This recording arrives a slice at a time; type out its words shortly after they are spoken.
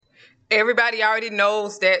Everybody already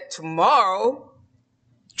knows that tomorrow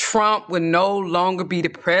Trump will no longer be the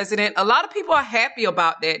president. A lot of people are happy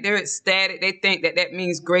about that. They're ecstatic. They think that that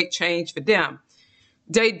means great change for them.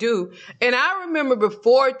 They do. And I remember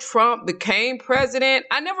before Trump became president,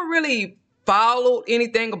 I never really followed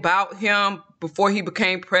anything about him before he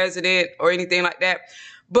became president or anything like that.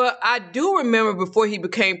 But I do remember before he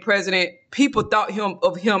became president, people thought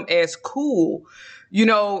of him as cool,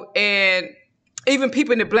 and even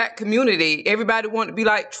people in the black community, everybody wanted to be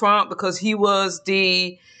like Trump because he's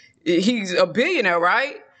a billionaire,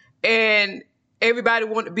 right? And everybody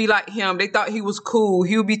wanted to be like him. They thought he was cool.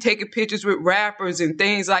 He would be taking pictures with rappers and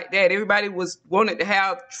things like that. Everybody wanted to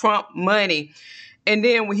have Trump money. And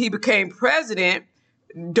then when he became president,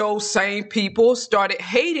 those same people started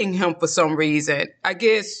hating him for some reason. I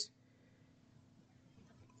guess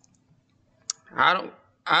I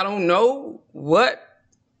don't know what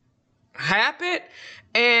happened.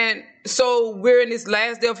 And so we're in this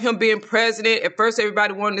last day of him being president. At first,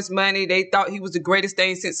 everybody wanted his money. They thought he was the greatest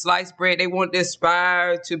thing since sliced bread. They wanted to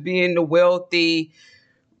aspire to being the wealthy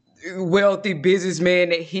businessman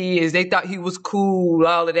that he is. They thought he was cool,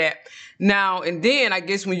 all of that. Now, and then I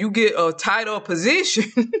guess when you get a title or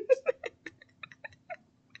position,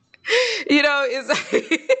 it's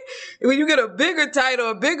like when you get a bigger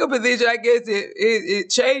title, a bigger position, I guess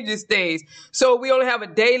it changes things. So we only have a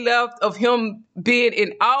day left of him being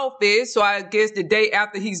in office. So I guess the day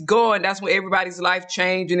after he's gone, that's when everybody's life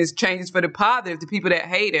changes, and it changes for the positive, the people that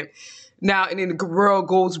hate him. Now, and then the world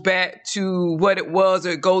goes back to what it was,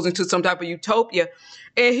 or it goes into some type of utopia.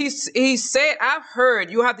 And he said, I've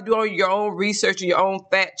heard, you have to do all your own research and your own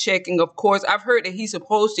fact checking, of course. I've heard that he's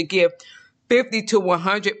supposed to give 50 to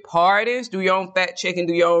 100 pardons. Do your own fact checking,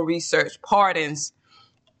 do your own research. Pardons.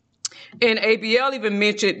 And ABL even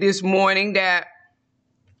mentioned this morning that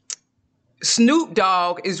Snoop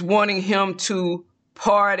Dogg is wanting him to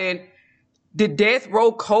pardon the Death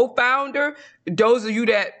Row co-founder. Those of you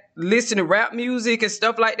that listen to rap music and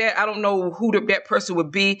stuff like that, I don't know who that person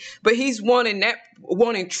would be, but he's wanting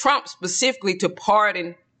Trump specifically to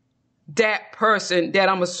pardon that person that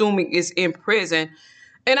I'm assuming is in prison.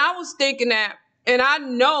 And I was thinking that, and I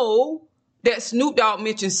know that Snoop Dogg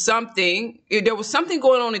mentioned something. There was something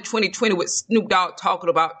going on in 2020 with Snoop Dogg talking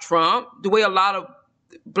about Trump, the way a lot of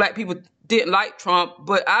black people didn't like Trump.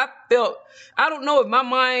 But I don't know if my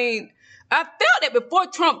mind, I felt that before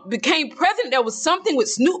Trump became president, there was something with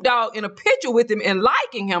Snoop Dogg in a picture with him and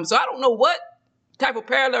liking him. So I don't know what type of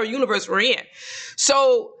parallel universe we're in.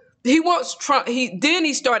 So he wants Trump.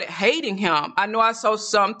 He started hating him. I know I saw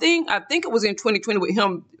something. I think it was in 2020 with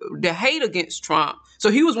him, the hate against Trump. So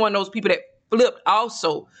he was one of those people that flipped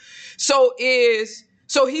also. So he's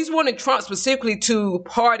wanting Trump specifically to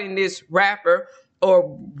pardon this rapper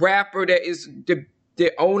that is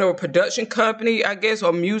the owner of a production company, I guess,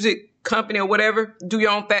 or music company or whatever. Do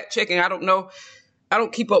your own fact checking. I don't know. I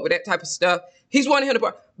don't keep up with that type of stuff. He's wanting him to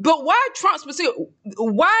pardon. But why Trump specifically?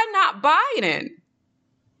 Why not Biden?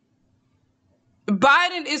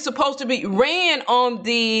 Biden is supposed to be ran on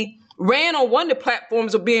one of the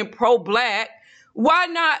platforms of being pro-black. Why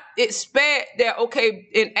not expect that? Okay,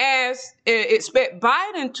 and expect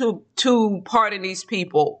Biden to pardon these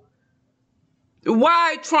people?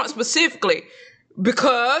 Why Trump specifically?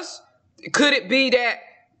 Because could it be that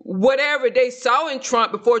whatever they saw in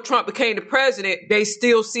Trump before Trump became the president, they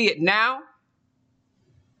still see it now?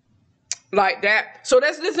 Like that. So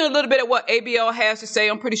let's listen a little bit at what ABL has to say.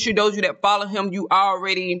 I'm pretty sure those of you that follow him, you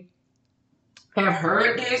already have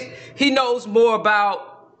heard this. He knows more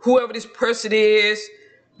about whoever this person is,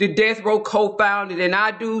 the Death Row co-founder, than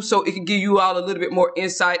I do. So it can give you all a little bit more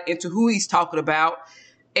insight into who he's talking about.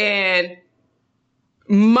 And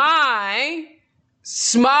my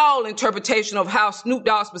small interpretation of how Snoop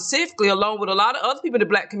Dogg specifically, along with a lot of other people in the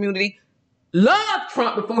black community, loved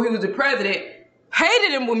Trump before he was the president,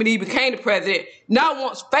 hated him when he became the president, now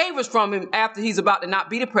wants favors from him after he's about to not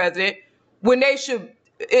be the president, when they should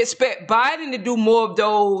expect Biden to do more of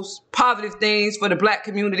those positive things for the black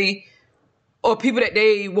community or people that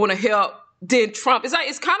they want to help than Trump.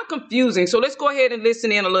 It's kind of confusing. So let's go ahead and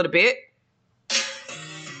listen in a little bit.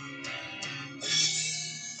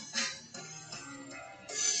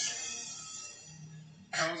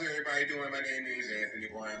 How's everybody doing? My name is Anthony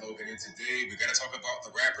Brian Logan, and today we got to talk about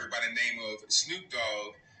the rapper by the name of Snoop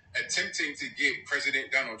Dogg attempting to get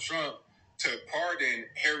President Donald Trump to pardon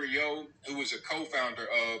Harry O, who was a co-founder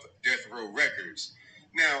of Death Row Records.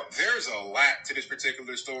 Now, there's a lot to this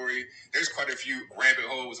particular story. There's quite a few rabbit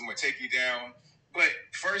holes I'm going to take you down. But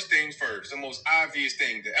first things first, the most obvious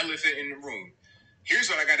thing, the elephant in the room. Here's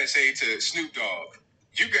what I got to say to Snoop Dogg.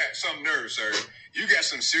 You got some nerve, sir. You got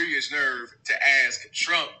some serious nerve to ask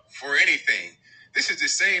Trump for anything. This is the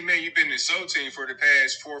same man you've been insulting for the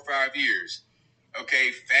past 4 or 5 years.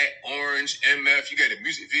 Okay, Fat Orange, MF, you got a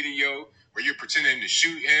music video where you're pretending to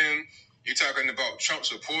shoot him. You're talking about Trump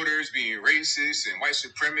supporters being racist and white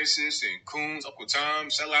supremacists and coons, Uncle Tom,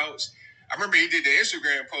 sellouts. I remember he did the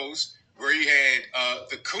Instagram post where he had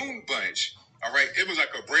the coon bunch. All right, it was like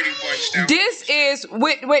a Brady Bunch down. This is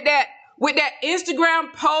with that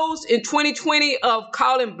Instagram post in 2020 of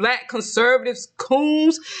calling black conservatives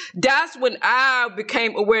coons. That's when I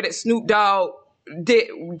became aware that Snoop Dogg did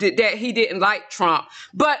that he didn't like Trump.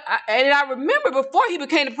 But I remember before he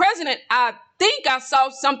became the president, I think I saw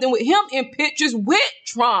something with him in pictures with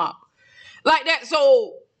Trump like that.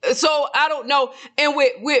 So I don't know. And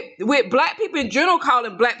with black people in general,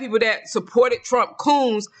 calling black people that supported Trump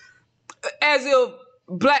coons, as if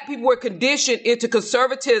black people were conditioned into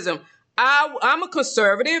conservatism. I'm a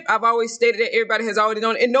conservative. I've always stated that. Everybody has already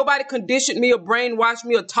known, and nobody conditioned me or brainwashed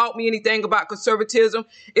me or taught me anything about conservatism.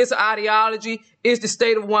 It's an ideology. It's the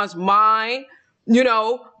state of one's mind,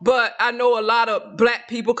 but I know a lot of black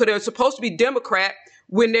people, because they're supposed to be Democrat.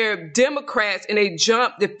 When they're Democrats and they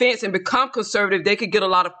jump the fence and become conservative, they could get a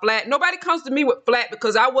lot of flack. Nobody comes to me with flack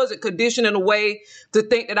because I wasn't conditioned in a way to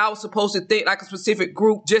think that I was supposed to think like a specific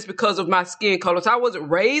group just because of my skin color. So I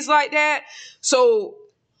wasn't raised like that. So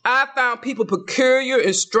I found people peculiar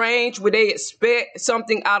and strange when they expect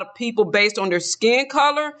something out of people based on their skin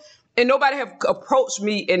color. And nobody have approached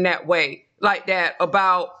me in that way, like that,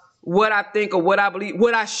 about what I think or what I believe,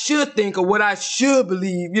 what I should think or what I should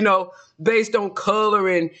believe, based on color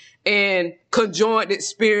and conjoined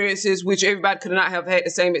experiences, which everybody could not have had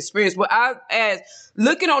the same experience. But as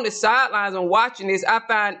looking on the sidelines and watching this, I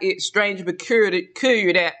find it strange and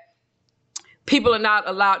peculiar that people are not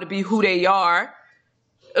allowed to be who they are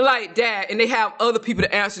like that. And they have other people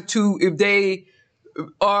to answer to if they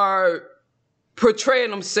are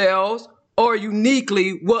portraying themselves or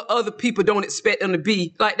uniquely what other people don't expect them to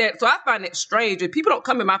be like that. So I find it strange. And people don't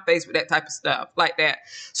come in my face with that type of stuff like that.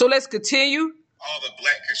 So let's continue. All the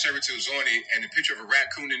black conservatives on it and the picture of a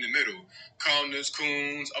raccoon in the middle. Columnists,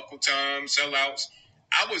 coons, Uncle Tom, sellouts.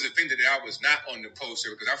 I was offended that I was not on the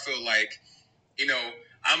poster because I feel like,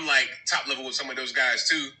 I'm like top level with some of those guys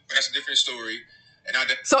too. But that's a different story.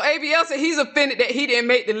 So ABL said he's offended that he didn't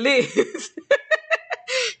make the list.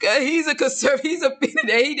 He's a conservative. He's offended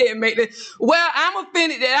that he didn't make it. Well, I'm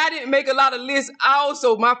offended that I didn't make a lot of lists.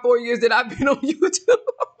 Also, my 4 years that I've been on YouTube,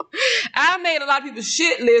 I made a lot of people's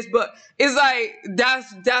shit lists. But it's like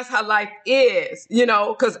that's how life is,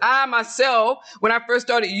 Because I myself, when I first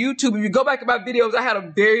started YouTube, if you go back to my videos, I had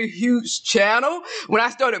a very huge channel. When I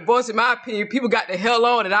started voicing my opinion, people got the hell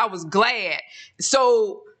on, and I was glad.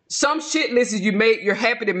 So some shit lists you make, you're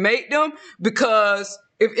happy to make them because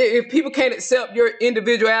if people can't accept your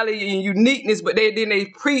individuality and uniqueness, but then they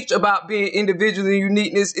preach about being individual and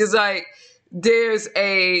uniqueness, it's like there's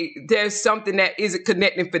something that isn't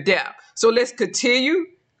connecting for them. So let's continue.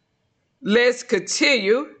 Hey,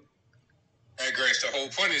 Grace, the whole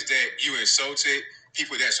point is that you insulted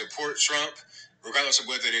people that support Trump, regardless of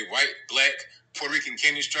whether they're white, black, Puerto Rican,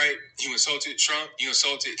 Candy Stripe. You insulted Trump. You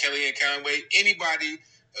insulted Kellyanne Conway. Anybody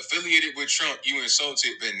affiliated with Trump, you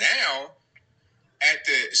insulted. But now, at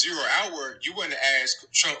the 0 hour, you want to ask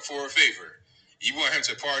Trump for a favor. You want him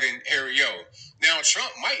to pardon Harry O. Now,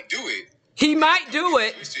 Trump might do it. He might do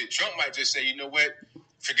it. Trump might just say, you know what?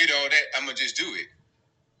 Forget all that. I'm going to just do it.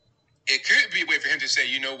 It could be a way for him to say,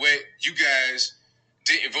 you know what? You guys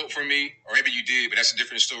didn't vote for me. Or maybe you did, but that's a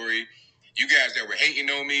different story. You guys that were hating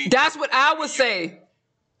on me. That's what I would say.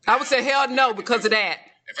 I would say, hell no, because of that.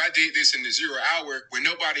 If I did this in the 0 hour when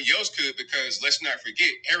nobody else could, because let's not forget,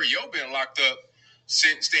 Harry O been locked up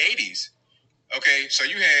since the 80s. Okay, so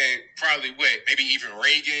you had probably maybe even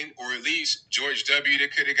Reagan or at least George W.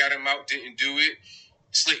 that could have got him out, didn't do it.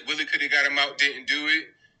 Slick Willie could have got him out, didn't do it.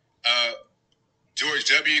 George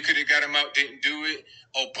W. could have got him out, didn't do it.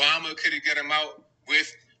 Obama could have got him out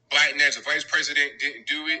with Biden as a vice president, didn't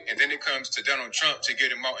do it. And then it comes to Donald Trump to get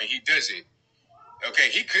him out, and he does it. Okay,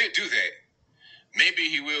 he could do that. Maybe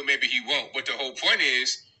he will, maybe he won't. But the whole point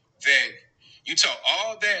is that you talk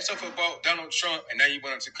all that stuff about Donald Trump, and now you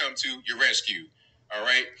want him to come to your rescue. All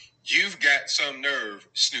right? You've got some nerve,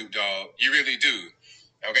 Snoop Dogg. You really do.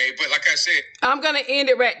 Okay? But like I said, I'm going to end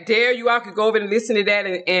it right there. You all can go over and listen to that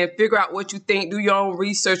and figure out what you think. Do your own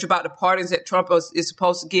research about the pardons that Trump is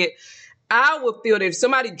supposed to get. I would feel that if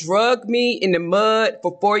somebody drugged me in the mud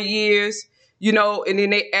for 4 years, and then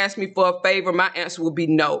they asked me for a favor, my answer would be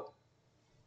no.